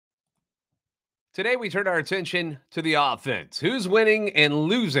Today, we turn our attention to the offense. Who's winning and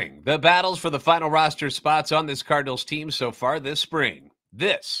losing the battles for the final roster spots on this Cardinals team so far this spring?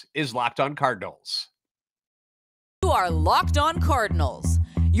 This is Locked On Cardinals. You are Locked On Cardinals,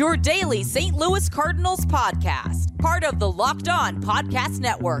 your daily St. Louis Cardinals podcast, part of the Locked On Podcast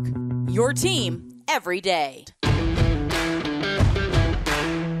Network, your team every day.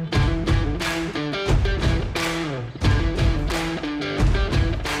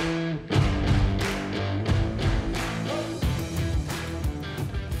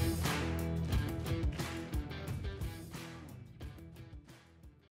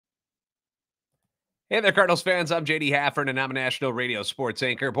 Hey there, Cardinals fans. I'm JD Haffern, and I'm a national radio sports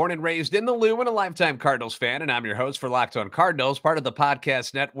anchor, born and raised in the Lou and a lifetime Cardinals fan, and I'm your host for Locked On Cardinals, part of the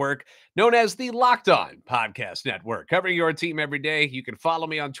podcast network known as the Locked On Podcast Network, covering your team every day. You can follow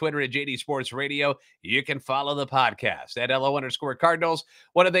me on Twitter at JD Sports Radio. You can follow the podcast at LO_Cardinals.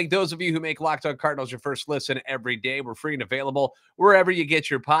 Want to thank those of you who make Locked On Cardinals your first listen every day. We're free and available wherever you get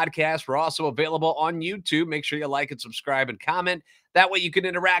your podcast. We're also available on YouTube. Make sure you like and subscribe and comment. That way you can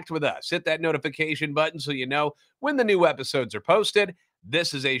interact with us. Hit that notification button so you know when the new episodes are posted.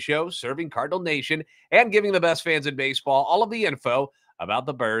 This is a show serving Cardinal Nation and giving the best fans in baseball all of the info about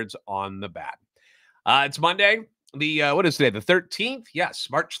the birds on the bat. It's Monday. What is today? The 13th? Yes,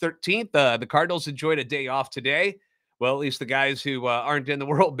 March 13th. The Cardinals enjoyed a day off today. Well, at least the guys who aren't in the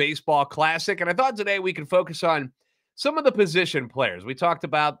World Baseball Classic. And I thought today we could focus on some of the position players. We talked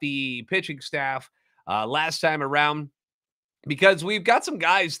about the pitching staff last time around, because we've got some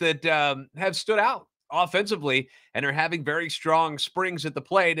guys that have stood out offensively and are having very strong springs at the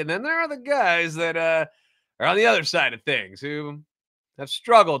plate. And then there are the guys that are on the other side of things who have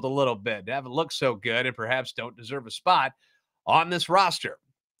struggled a little bit, haven't looked so good, and perhaps don't deserve a spot on this roster.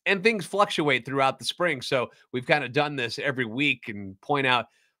 And things fluctuate throughout the spring. So we've kind of done this every week and point out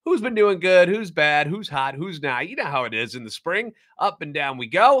who's been doing good, who's bad, who's hot, who's not. You know how it is in the spring. Up and down we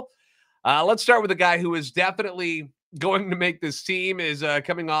go. Let's start with a guy who is definitely going to make this team, is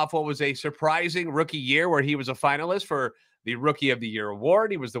coming off what was a surprising rookie year where he was a finalist for the Rookie of the Year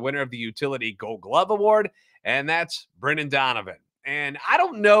award. He was the winner of the Utility Gold Glove Award, and that's Brendan Donovan. And I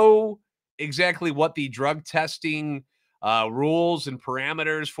don't know exactly what the drug testing rules and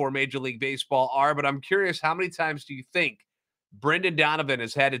parameters for Major League Baseball are, but I'm curious, how many times do you think Brendan Donovan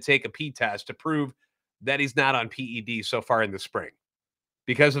has had to take a P test to prove that he's not on PED so far in the spring?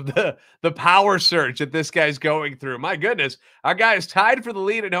 Because of the power surge that this guy's going through. My goodness, our guy is tied for the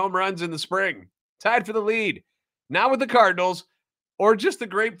lead in home runs in the spring. Tied for the lead. Not with the Cardinals or just the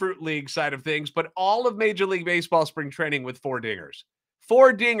Grapefruit League side of things, but all of Major League Baseball spring training with 4 dingers.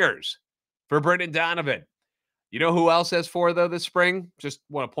 4 dingers for Brendan Donovan. You know who else has 4, though, this spring? Just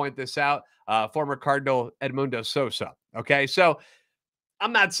want to point this out. Former Cardinal Edmundo Sosa. Okay, so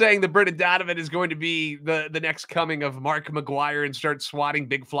I'm not saying that Brendan Donovan is going to be the next coming of Mark McGwire and start swatting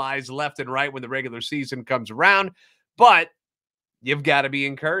big flies left and right when the regular season comes around, but you've got to be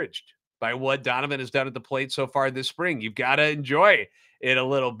encouraged by what Donovan has done at the plate so far this spring. You've got to enjoy it a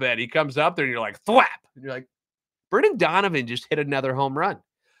little bit. He comes up there and you're like, thwap! And you're like, Brendan Donovan just hit another home run.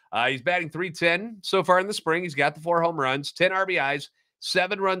 He's batting .310 so far in the spring. He's got the 4 home runs, 10 RBIs,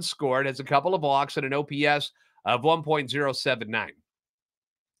 7 runs scored, has a couple of walks, and an OPS of 1.079.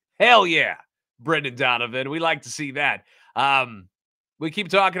 Hell yeah, Brendan Donovan. We like to see that. We keep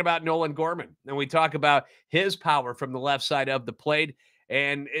talking about Nolan Gorman, and we talk about his power from the left side of the plate.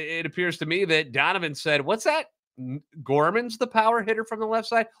 And it appears to me that Donovan said, what's that? Gorman's the power hitter from the left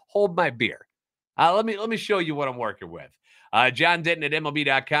side? Hold my beer. Let me show you what I'm working with. John Denton at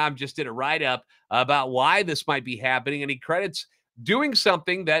MLB.com just did a write-up about why this might be happening, and he credits doing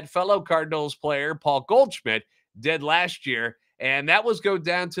something that fellow Cardinals player Paul Goldschmidt did last year, and that was go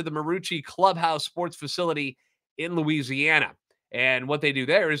down to the Marucci Clubhouse Sports Facility in Louisiana. And what they do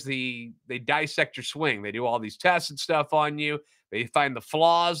there is they dissect your swing. They do all these tests and stuff on you. They find the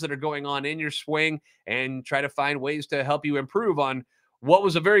flaws that are going on in your swing and try to find ways to help you improve on what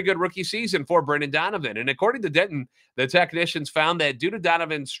was a very good rookie season for Brendan Donovan. And according to Denton, the technicians found that due to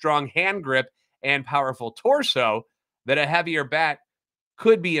Donovan's strong hand grip and powerful torso, that a heavier bat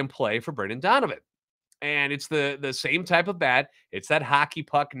could be in play for Brendan Donovan. And it's the same type of bat. It's that hockey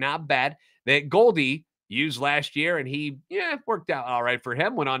puck knob bat that Goldie used last year, and he worked out all right for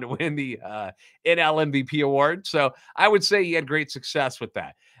him. Went on to win the NL MVP award. So I would say he had great success with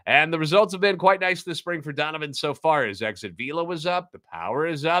that. And the results have been quite nice this spring for Donovan so far. His exit velo was up, the power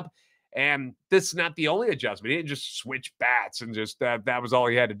is up, and this is not the only adjustment. He didn't just switch bats and just that was all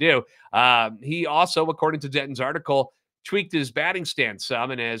he had to do. He also, according to Denton's article, tweaked his batting stance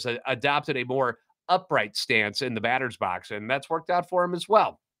some and has adopted a more upright stance in the batter's box, and that's worked out for him as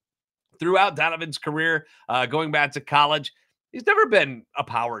well. throughout Donovan's career, going back to college, he's never been a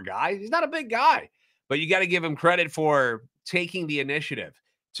power guy. He's not a big guy, but you got to give him credit for taking the initiative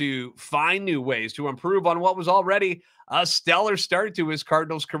to find new ways to improve on what was already a stellar start to his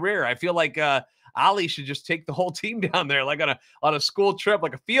Cardinals career. I feel like Ali should just take the whole team down there, like on a school trip,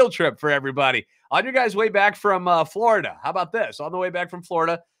 like a field trip for everybody. On your guys' way back from Florida, how about this? On the way back from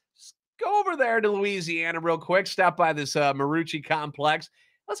Florida, just go over there to Louisiana real quick. Stop by this Marucci complex.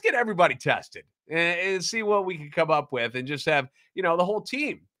 Let's get everybody tested and see what we can come up with, and just have the whole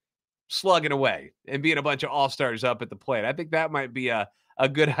team slugging away and being a bunch of all-stars up at the plate. I think that might be a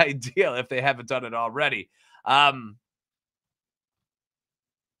good idea if they haven't done it already.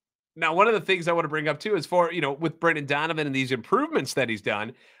 Now, one of the things I want to bring up too is with Brendan Donovan and these improvements that he's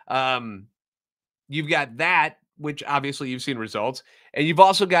done, you've got that, which obviously you've seen results, and you've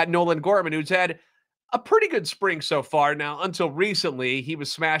also got Nolan Gorman, who's had a pretty good spring so far. Now, until recently, he was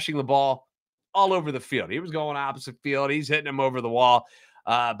smashing the ball all over the field. He was going opposite field. He's hitting them over the wall,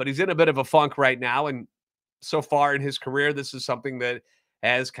 but he's in a bit of a funk right now, and so far in his career, this is something that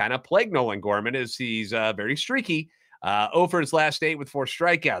has kind of plagued Nolan Gorman, as he's very streaky. Over his last 8 with 4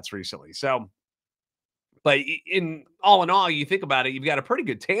 strikeouts recently. So, but in all, you think about it, you've got a pretty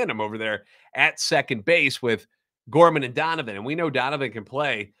good tandem over there at second base with Gorman and Donovan. And we know Donovan can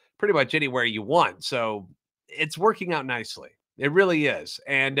play pretty much anywhere you want. So it's working out nicely. It really is.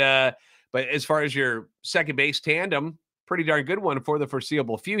 And, but as far as your second base tandem, pretty darn good one for the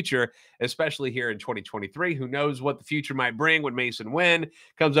foreseeable future, especially here in 2023. Who knows what the future might bring when Mason Wynn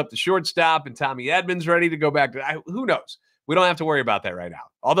comes up to shortstop and Tommy Edman's ready to go back to, who knows? We don't have to worry about that right now.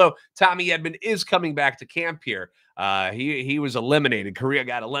 Although Tommy Edman is coming back to camp here. He was eliminated. Korea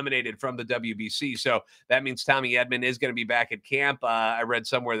got eliminated from the WBC. So that means Tommy Edman is going to be back at camp. I read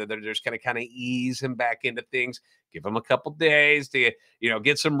somewhere that they're just going to kind of ease him back into things, give him a couple days to,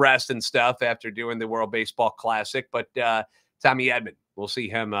 get some rest and stuff after doing the World Baseball Classic. But Tommy Edman, we'll see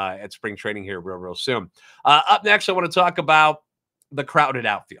him at spring training here real soon. Up next, I want to talk about the crowded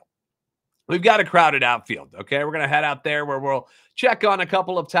outfield. We've got a crowded outfield, okay? We're going to head out there where we'll check on a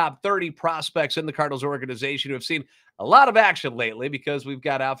couple of top 30 prospects in the Cardinals organization who have seen a lot of action lately, because we've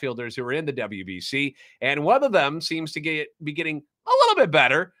got outfielders who are in the WBC, and one of them seems to be getting a little bit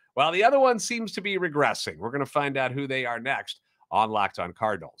better, while the other one seems to be regressing. We're going to find out who they are next on Locked On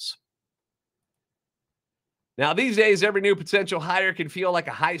Cardinals. Now, these days, every new potential hire can feel like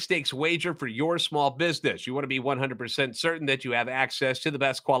a high-stakes wager for your small business. You want to be 100% certain that you have access to the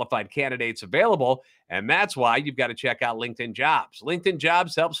best qualified candidates available, and that's why you've got to check out LinkedIn Jobs. LinkedIn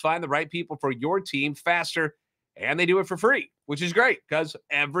Jobs helps find the right people for your team faster, and they do it for free, which is great because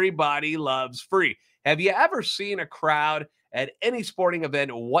everybody loves free. Have you ever seen a crowd at any sporting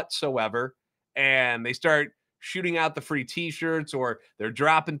event whatsoever, and they start shooting out the free t-shirts, or they're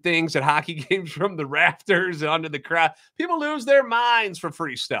dropping things at hockey games from the rafters and onto the crowd? People lose their minds for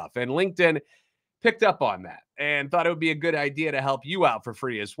free stuff. And LinkedIn picked up on that and thought it would be a good idea to help you out for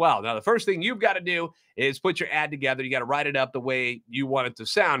free as well. Now, the first thing you've got to do is put your ad together. You got to write it up the way you want it to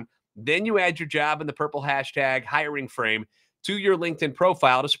sound. Then you add your job in the purple hashtag hiring frame to your LinkedIn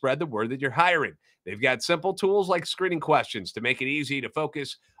profile to spread the word that you're hiring. They've got simple tools like screening questions to make it easy to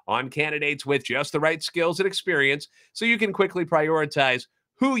focus on candidates with just the right skills and experience, so you can quickly prioritize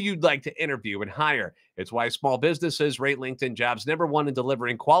who you'd like to interview and hire. It's why small businesses rate LinkedIn Jobs #1 in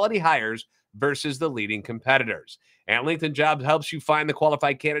delivering quality hires versus the leading competitors. And LinkedIn Jobs helps you find the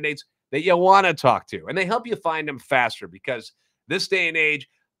qualified candidates that you want to talk to, and they help you find them faster, because this day and age,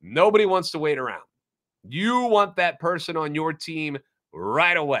 nobody wants to wait around. You want that person on your team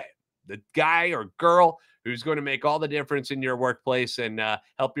right away. The guy or girl who's going to make all the difference in your workplace and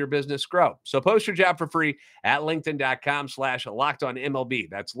help your business grow. So post your job for free at linkedin.com/lockedonmlb.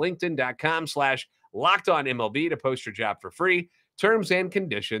 That's linkedin.com/lockedonmlb to post your job for free. Terms and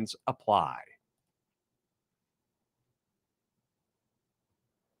conditions apply.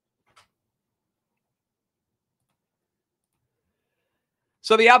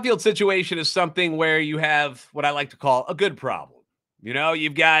 So the outfield situation is something where you have what I like to call a good problem.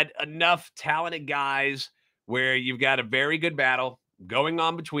 You've got enough talented guys where you've got a very good battle going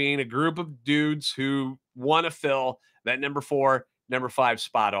on between a group of dudes who want to fill that number 4, number 5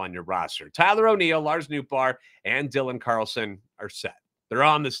 spot on your roster. Tyler O'Neill, Lars Nootbaar, and Dylan Carlson are set. They're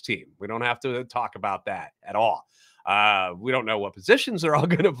on this team. We don't have to talk about that at all. We don't know what positions they're all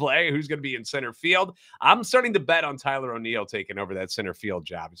going to play, who's going to be in center field. I'm starting to bet on Tyler O'Neill taking over that center field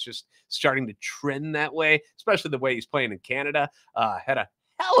job. It's just starting to trend that way, especially the way he's playing in Canada. Had a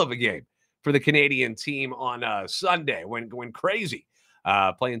hell of a game for the Canadian team on Sunday. Went crazy.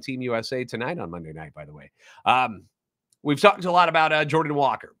 Playing Team USA tonight on Monday night, by the way. We've talked a lot about Jordan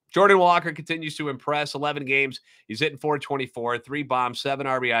Walker. Jordan Walker continues to impress. 11 games. He's hitting 424, 3 bombs, 7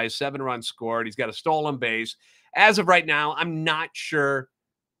 RBIs, 7 runs scored. He's got a stolen base. As of right now, I'm not sure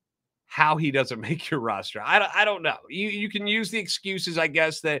how he doesn't make your roster. I don't know. You can use the excuses, I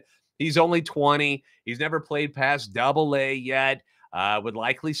guess, that he's only 20. He's never played past Double-A yet. Would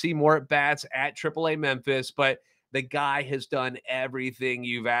likely see more at bats at Triple-A Memphis, but the guy has done everything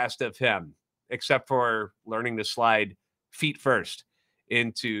you've asked of him, except for learning to slide feet first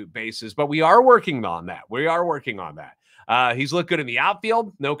into bases. But we are working on that. He's looked good in the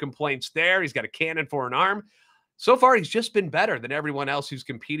outfield. No complaints there. He's got a cannon for an arm. So far, he's just been better than everyone else who's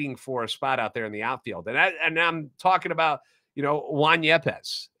competing for a spot out there in the outfield. And I'm talking about, Juan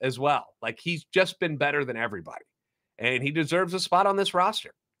Yepes as well. Like, he's just been better than everybody. And he deserves a spot on this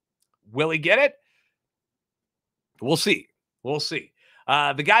roster. Will he get it? We'll see.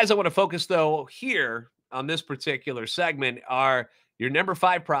 The guys I want to focus, though, here on this particular segment are your number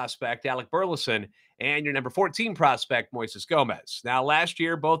 5 prospect, Alec Burleson, and your number 14 prospect, Moises Gomez. Now, last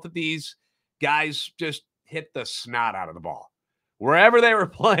year, both of these guys just hit the snot out of the ball. Wherever they were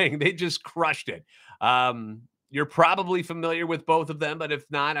playing, they just crushed it. You're probably familiar with both of them, but if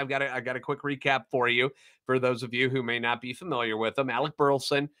not, I've got a quick recap for you, for those of you who may not be familiar with them. Alec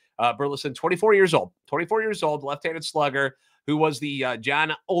Burleson, 24 years old, left-handed slugger, who was the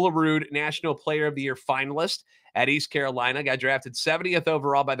John Olerud National Player of the Year finalist at East Carolina, got drafted 70th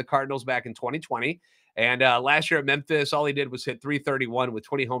overall by the Cardinals back in 2020. And last year at Memphis, all he did was hit .331 with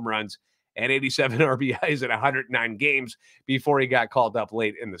 20 home runs and 87 RBIs in 109 games before he got called up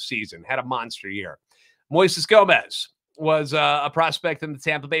late in the season. Had a monster year. Moises Gomez was a prospect in the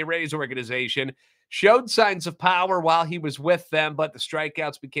Tampa Bay Rays organization. Showed signs of power while he was with them, but the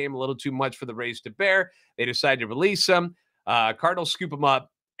strikeouts became a little too much for the Rays to bear. They decided to release him. Cardinals scoop him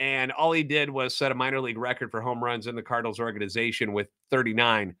up, and all he did was set a minor league record for home runs in the Cardinals organization with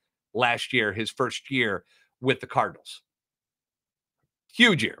 39 last year, his first year with the Cardinals.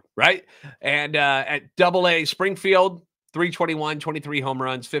 Huge year, right? And at Double-A Springfield, 321, 23 home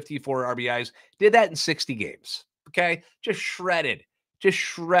runs, 54 RBIs. Did that in 60 games, okay? Just shredded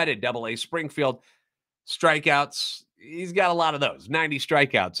Double-A Springfield. Strikeouts, he's got a lot of those. 90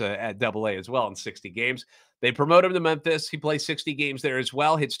 strikeouts at Double-A as well in 60 games. They promote him to Memphis. He plays 60 games there as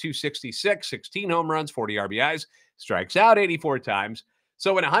well. Hits .266, 16 home runs, 40 RBIs. Strikes out 84 times.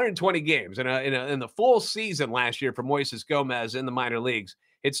 So in 120 games, in the full season last year for Moises Gomez in the minor leagues,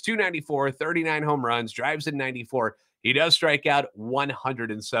 it's .294, 39 home runs, drives in 94. He does strike out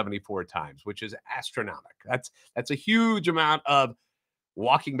 174 times, which is astronomical. That's a huge amount of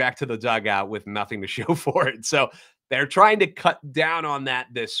walking back to the dugout with nothing to show for it. So they're trying to cut down on that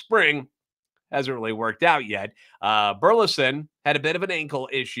this spring. Hasn't really worked out yet. Burleson had a bit of an ankle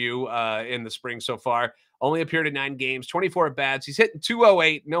issue in the spring so far. Only appeared in 9 games, 24 at bats. He's hitting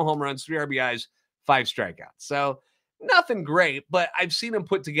 .208, no home runs, 3 RBIs, 5 strikeouts. So nothing great, but I've seen him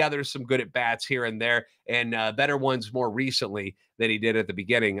put together some good at bats here and there, and better ones more recently than he did at the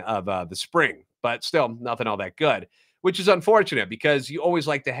beginning of the spring. But still, nothing all that good, which is unfortunate because you always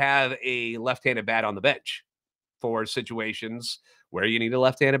like to have a left-handed bat on the bench for situations where you need a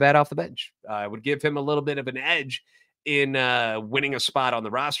left-handed bat off the bench. It would give him a little bit of an edge in winning a spot on the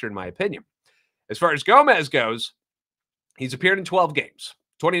roster, in my opinion. As far as Gomez goes, he's appeared in 12 games,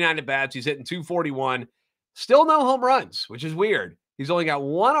 29 at bats. He's hitting .241. Still no home runs, which is weird. He's only got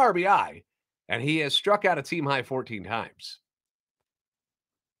 1 RBI, and he has struck out a team high 14 times.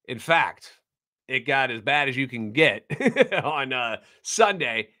 In fact, it got as bad as you can get on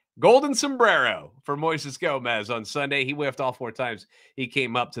Sunday. Golden sombrero for Moises Gomez on Sunday. He whiffed all 4 times he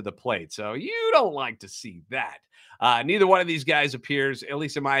came up to the plate. So you don't like to see that. Neither one of these guys appears, at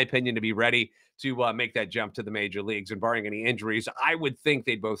least in my opinion, to be ready to make that jump to the major leagues. And barring any injuries, I would think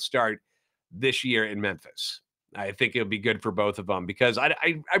they'd both start this year in Memphis. I think it'll be good for both of them because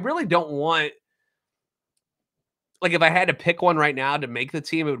I really don't want, like, if I had to pick one right now to make the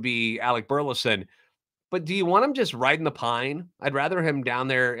team, it would be Alec Burleson. But do you want him just riding the pine? I'd rather him down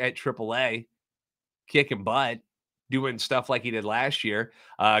there at AAA, kicking butt, doing stuff like he did last year.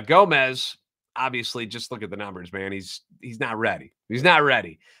 Gomez, obviously, just look at the numbers, man. He's not ready. He's not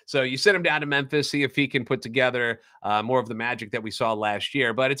ready. So you send him down to Memphis, see if he can put together more of the magic that we saw last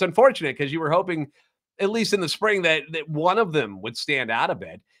year. But it's unfortunate because you were hoping, at least in the spring, that one of them would stand out a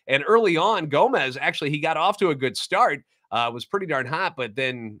bit. And early on, Gomez, actually, he got off to a good start. Was pretty darn hot, but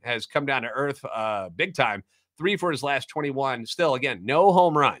then has come down to earth big time. 3 for his last 21. Still, again, no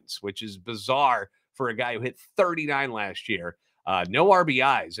home runs, which is bizarre for a guy who hit 39 last year. No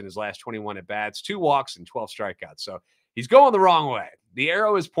RBIs in his last 21 at-bats, 2 walks and 12 strikeouts. So he's going the wrong way. The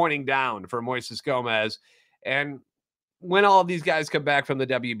arrow is pointing down for Moises Gomez. And when all of these guys come back from the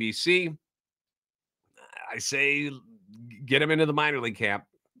WBC, I say get him into the minor league camp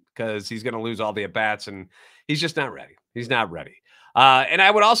because he's going to lose all the at-bats, and he's just not ready. He's not ready. And I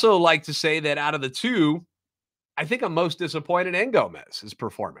would also like to say that out of the two, I think I'm most disappointed in Gomez's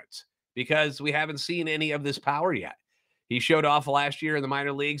performance because we haven't seen any of this power yet. He showed off last year in the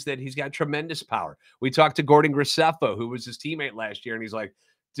minor leagues that he's got tremendous power. We talked to Gordon Graceffo, who was his teammate last year, and he's like,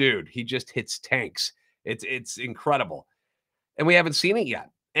 dude, he just hits tanks. It's incredible. And we haven't seen it yet.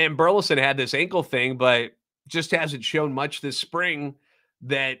 And Burleson had this ankle thing, but just hasn't shown much this spring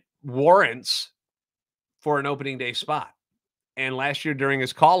that warrants for an opening day spot. And last year during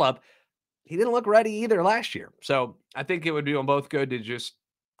his call-up, he didn't look ready either last year. So I think it would do them both good to just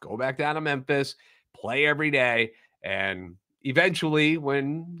go back down to Memphis, play every day, and eventually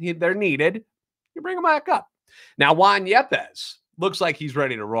when they're needed, you bring them back up. Now, Juan Yepes looks like he's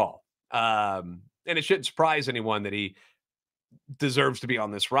ready to roll. And it shouldn't surprise anyone that he deserves to be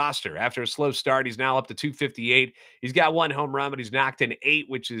on this roster. After a slow start, he's now up to 258. He's got 1 home run, but he's knocked in 8,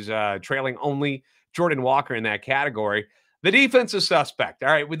 which is trailing only Jordan Walker in that category. The defense is suspect. All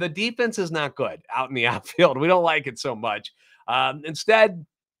right, the defense is not good out in the outfield. We don't like it so much. Instead,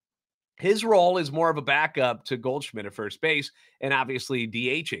 his role is more of a backup to Goldschmidt at first base and obviously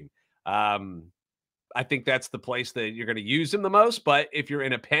DHing. I think that's the place that you're going to use him the most. But if you're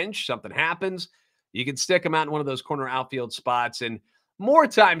in a pinch, something happens, you can stick him out in one of those corner outfield spots. And more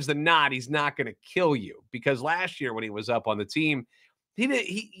times than not, he's not going to kill you because last year when he was up on the team,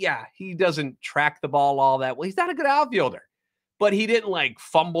 he doesn't track the ball all that well. He's not a good outfielder, but he didn't like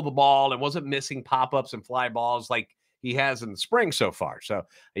fumble the ball and wasn't missing pop-ups and fly balls like he has in the spring so far. So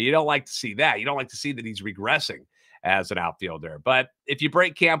you don't like to see that. You don't like to see that he's regressing as an outfielder. But if you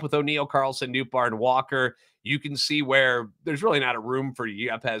break camp with O'Neill, Carlson, Nootbaar, and Walker, you can see where there's really not a room for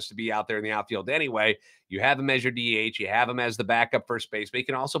Yepes to be out there in the outfield anyway. You have him as your DH. You have him as the backup first base, but you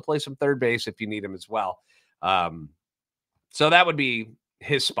can also play some third base if you need him as well. So that would be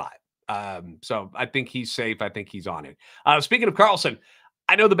his spot. So I think he's safe. I think he's on it. Speaking of Carlson,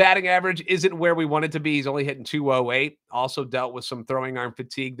 I know the batting average isn't where we want it to be. He's only hitting 208. Also dealt with some throwing arm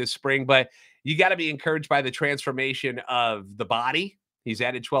fatigue this spring, but you got to be encouraged by the transformation of the body. He's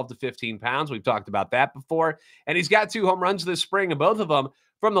added 12 to 15 pounds. We've talked about that before. And he's got 2 home runs this spring, and both of them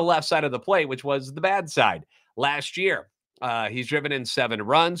from the left side of the plate, which was the bad side last year. He's driven in 7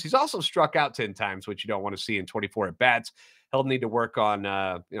 runs. He's also struck out 10 times, which you don't want to see in 24 at-bats. He'll need to work on,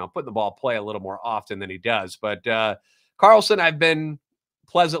 putting the ball play a little more often than he does. But Carlson, I've been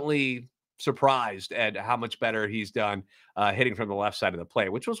pleasantly surprised at how much better he's done hitting from the left side of the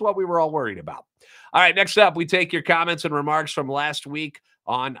plate, which was what we were all worried about. All right, next up, we take your comments and remarks from last week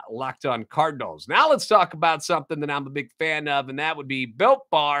on Locked On Cardinals. Now let's talk about something that I'm a big fan of, and that would be Built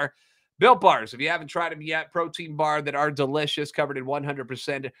Bar. Built Bars, if you haven't tried them yet, protein bar that are delicious, covered in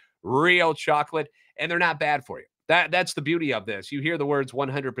 100% real chocolate, and they're not bad for you. That's the beauty of this. You hear the words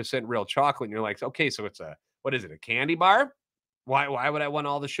 100% real chocolate, and you're like, okay, so it's a candy bar? Why would I want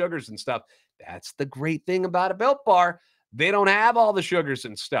all the sugars and stuff? That's the great thing about a Built Bar. They don't have all the sugars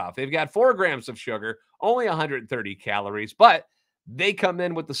and stuff. They've got 4 grams of sugar, only 130 calories, but they come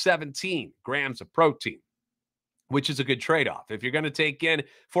in with the 17 grams of protein, which is a good trade-off. If you're going to take in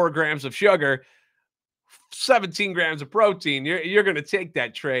 4 grams of sugar, 17 grams of protein, you're going to take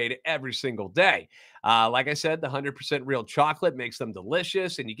that trade every single day. Like I said, the 100% real chocolate makes them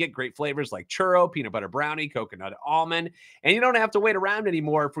delicious, and you get great flavors like churro, peanut butter brownie, coconut almond, and you don't have to wait around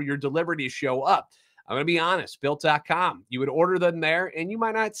anymore for your delivery to show up. I'm going to be honest, Built.com, you would order them there, and you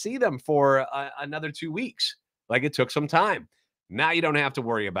might not see them for another 2 weeks. Like it took some time. Now you don't have to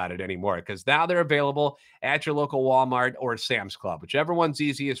worry about it anymore because now they're available at your local Walmart or Sam's Club, whichever one's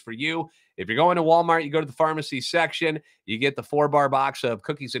easiest for you. If you're going to Walmart, you go to the pharmacy section, you get the 4-bar box of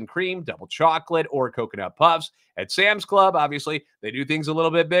cookies and cream, double chocolate, or coconut puffs. At Sam's Club, obviously, they do things a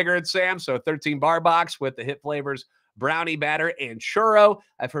little bit bigger at Sam's, so a 13-bar box with the hit flavors, brownie batter, and churro.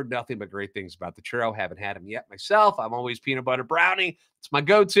 I've heard nothing but great things about the churro. Haven't had them yet myself. I'm always peanut butter brownie. It's my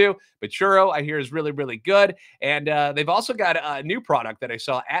go-to. But churro, I hear, is really, really good. And they've also got a new product that I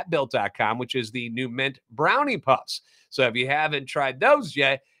saw at Built.com, which is the new mint brownie puffs. So if you haven't tried those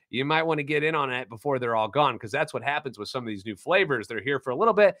yet, you might want to get in on it before they're all gone, because that's what happens with some of these new flavors. They're here for a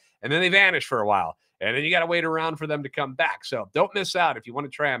little bit, and then they vanish for a while. And then you got to wait around for them to come back. So don't miss out. If you want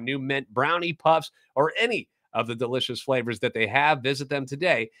to try them new mint brownie puffs or any of the delicious flavors that they have, visit them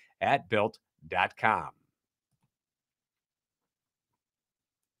today at Built.com.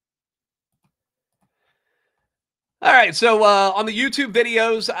 All right. So on the YouTube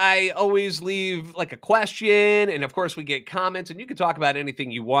videos, I always leave like a question. And of course, we get comments, and you can talk about anything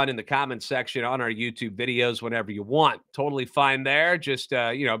you want in the comments section on our YouTube videos whenever you want. Totally fine there. Just,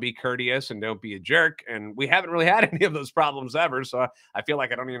 be courteous and don't be a jerk. And we haven't really had any of those problems ever. So I feel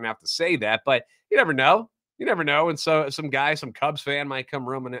like I don't even have to say that. But you never know. You never know. And so some guy, some Cubs fan might come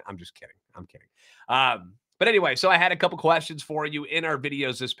roaming in. I'm just kidding. I'm kidding. But anyway, so I had a couple questions for you in our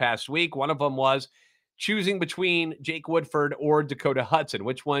videos this past week. One of them was, choosing between Jake Woodford or Dakota Hudson.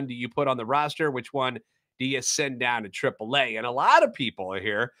 Which one do you put on the roster? Which one do you send down to AAA? And a lot of people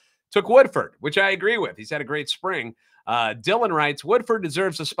here took Woodford, which I agree with. He's had a great spring. Dylan writes, Woodford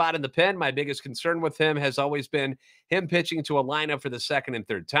deserves a spot in the pen. My biggest concern with him has always been him pitching to a lineup for the second and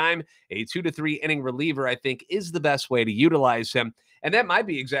third time. A 2 to 3 inning reliever, I think, is the best way to utilize him. And that might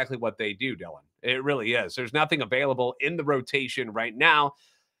be exactly what they do, Dylan. It really is. There's nothing available in the rotation right now,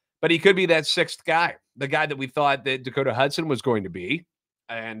 but he could be that sixth guy, the guy that we thought that Dakota Hudson was going to be.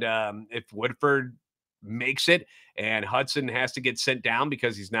 And if Woodford makes it and Hudson has to get sent down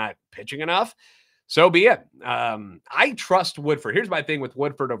because he's not pitching enough, so be it. I trust Woodford. Here's my thing with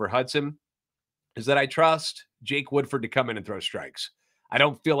Woodford over Hudson is that I trust Jake Woodford to come in and throw strikes. I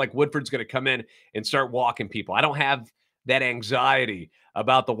don't feel like Woodford's going to come in and start walking people. I don't have that anxiety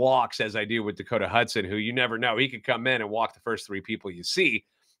about the walks as I do with Dakota Hudson, who you never know. He could come in and walk the first three people you see,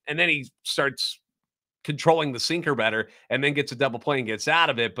 and then he starts controlling the sinker better and then gets a double play and gets out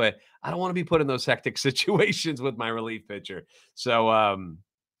of it. But I don't want to be put in those hectic situations with my relief pitcher. So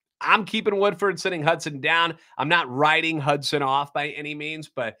I'm keeping Woodford, sitting Hudson down. I'm not writing Hudson off by any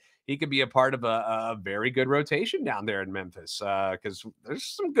means, but he could be a part of a very good rotation down there in Memphis because there's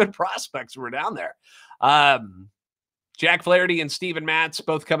some good prospects who are down there. Jack Flaherty and Steven Matz,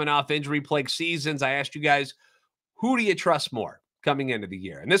 both coming off injury-plagued seasons. I asked you guys, who do you trust more coming into the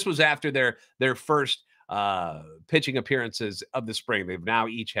year? And this was after their first pitching appearances of the spring. They've now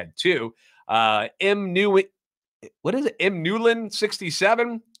each had two. M. Newland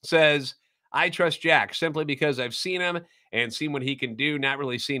 67 says, I trust Jack simply because I've seen him and seen what he can do. Not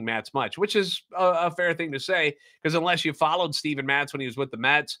really seen Matz much, which is a fair thing to say, because unless you followed Steven Matz when he was with the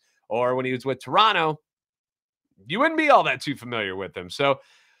Mets or when he was with Toronto, you wouldn't be all that too familiar with him. So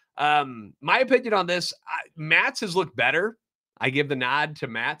my opinion on this, Matz has looked better. I give the nod to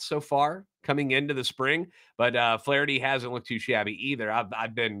Matz so far coming into the spring, but Flaherty hasn't looked too shabby either.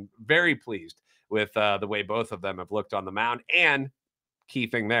 I've been very pleased with the way both of them have looked on the mound, and key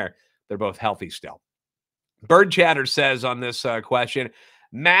thing there, they're both healthy still. Bird Chatter says on this question,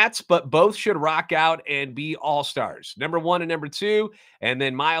 Matz, but both should rock out and be all-stars. Number 1 and number 2, and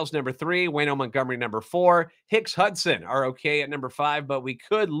then Miles number 3, Wayno Montgomery number 4, Hicks Hudson are okay at number 5, but we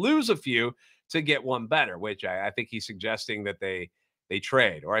could lose a few to get one better, which I think he's suggesting that they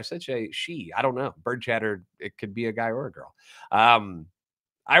trade. Or I said she. I don't know. Bird Chatter, it could be a guy or a girl.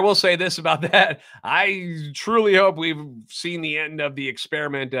 I will say this about that. I truly hope we've seen the end of the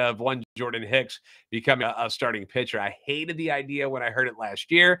experiment of one Jordan Hicks becoming a starting pitcher. I hated the idea when I heard it last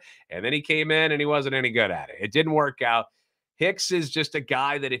year, and then he came in and he wasn't any good at it. It didn't work out. Hicks is just a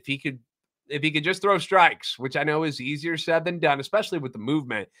guy that if he could just throw strikes, which I know is easier said than done, especially with the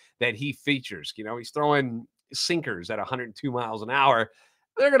movement that he features. You know, he's throwing sinkers at 102 miles an hour.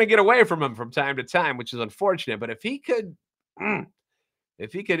 They're going to get away from him from time to time, which is unfortunate. But if he could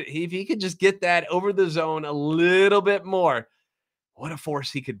just get that over the zone a little bit more, what a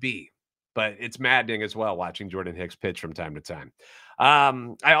force he could be. But it's maddening as well watching Jordan Hicks pitch from time to time.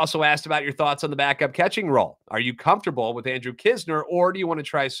 I also asked about your thoughts on the backup catching role. Are you comfortable with Andrew Knizner, or do you want to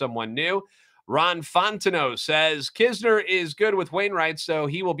try someone new? Ron Fontenot says, Knizner is good with Wainwright, so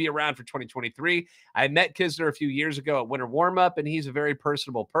he will be around for 2023. I met Knizner a few years ago at winter warmup, and he's a very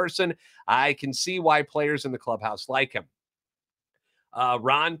personable person. I can see why players in the clubhouse like him.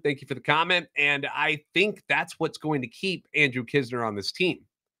 Ron, thank you for the comment. And I think that's what's going to keep Andrew Knizner on this team.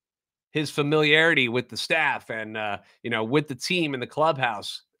 His familiarity with the staff and, with the team in the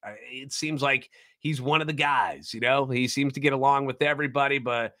clubhouse. It seems like he's one of the guys, he seems to get along with everybody,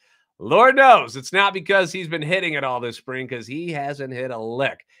 but Lord knows it's not because he's been hitting it all this spring, because he hasn't hit a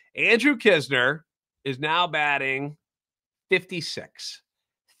lick. Andrew Knizner is now batting 56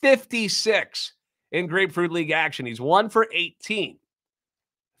 in Grapefruit League action. He's 1 for 18.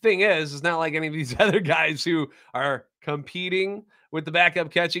 Thing is, it's not like any of these other guys who are competing with the backup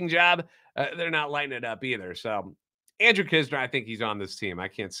catching job. They're not lighting it up either. So Andrew Knizner, I think he's on this team. I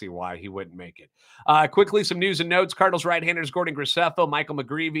can't see why he wouldn't make it. Quickly, some news and notes. Cardinals right-handers Gordon Graceffo, Michael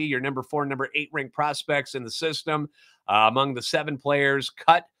McGreevy, your number 4 and number 8 ranked prospects in the system, among the 7 players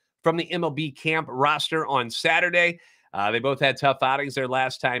cut from the MLB camp roster on Saturday. They both had tough outings their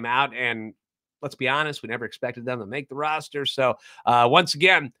last time out, and let's be honest, we never expected them to make the roster. So once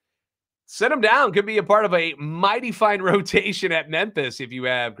again, sit them down. Could be a part of a mighty fine rotation at Memphis if you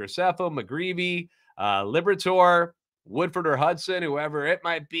have Graceffo, McGreevy, Liberatore, Woodford or Hudson, whoever it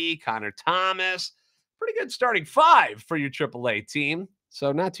might be, Connor Thomas. Pretty good starting five for your AAA team.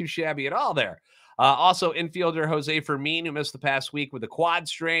 So not too shabby at all there. Also, infielder Jose Fermin, who missed the past week with a quad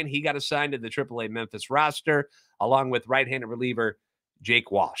strain. He got assigned to the AAA Memphis roster, along with right-handed reliever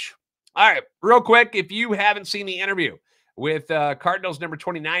Jake Walsh. All right, real quick, if you haven't seen the interview with Cardinals number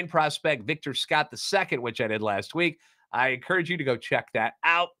 29 prospect Victor Scott II, which I did last week, I encourage you to go check that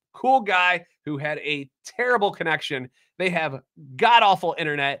out. Cool guy who had a terrible connection. They have god-awful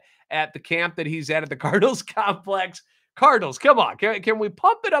internet at the camp that he's at the Cardinals complex. Cardinals, come on. Can we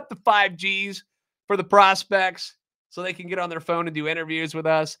pump it up to 5Gs for the prospects so they can get on their phone and do interviews with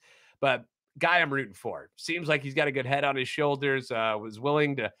us? But guy I'm rooting for. Seems like he's got a good head on his shoulders, was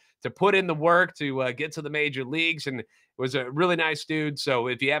willing to put in the work to get to the major leagues, and was a really nice dude. So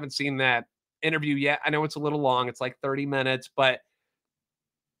if you haven't seen that interview yet, I know it's a little long. It's like 30 minutes, but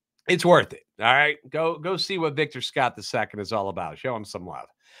it's worth it. All right. Go see what Victor Scott II is all about. Show him some love.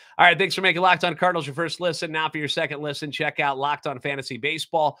 All right. Thanks for making Locked On Cardinals your first listen. Now for your second listen, check out Locked On Fantasy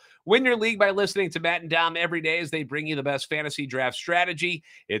Baseball. Win your league by listening to Matt and Dom every day as they bring you the best fantasy draft strategy.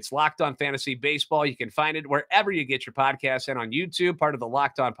 It's Locked On Fantasy Baseball. You can find it wherever you get your podcasts and on YouTube, part of the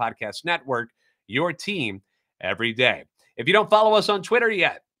Locked On Podcast Network, your team every day. If you don't follow us on Twitter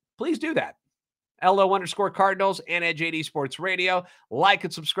yet, please do that. LO_Cardinals and at JD Sports Radio. Like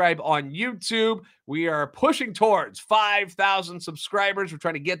and subscribe on YouTube. We are pushing towards 5,000 subscribers. We're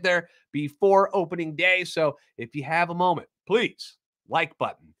trying to get there before opening day. So if you have a moment, please like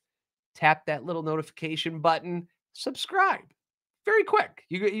button, tap that little notification button, subscribe. Very quick.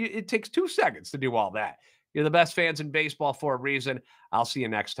 It takes 2 seconds to do all that. You're the best fans in baseball for a reason. I'll see you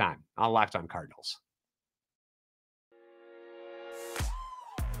next time on Locked On Cardinals.